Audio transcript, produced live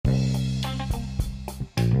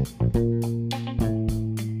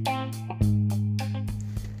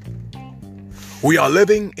We are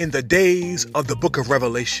living in the days of the book of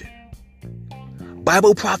Revelation.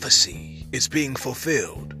 Bible prophecy is being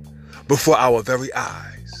fulfilled before our very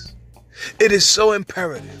eyes. It is so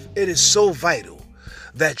imperative, it is so vital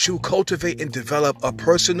that you cultivate and develop a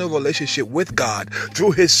personal relationship with God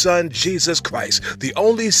through his son, Jesus Christ, the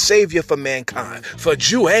only savior for mankind, for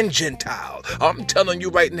Jew and Gentile. I'm telling you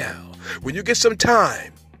right now, when you get some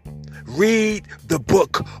time, read the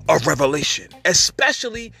book of Revelation.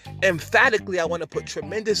 Especially, emphatically, I want to put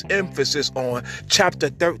tremendous emphasis on chapter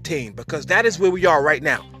 13, because that is where we are right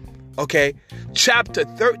now. Okay? Chapter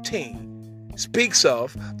 13 speaks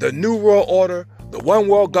of the New World Order, the one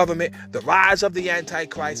world government, the rise of the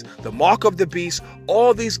Antichrist, the mark of the beast,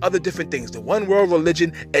 all these other different things, the one world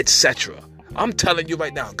religion, etc. I'm telling you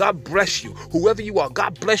right now, God bless you. Whoever you are,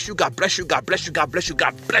 God bless you, God bless you, God bless you, God bless you,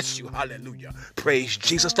 God bless you. Hallelujah. Praise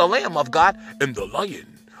Jesus, the Lamb of God and the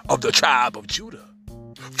Lion of the tribe of Judah,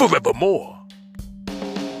 forevermore.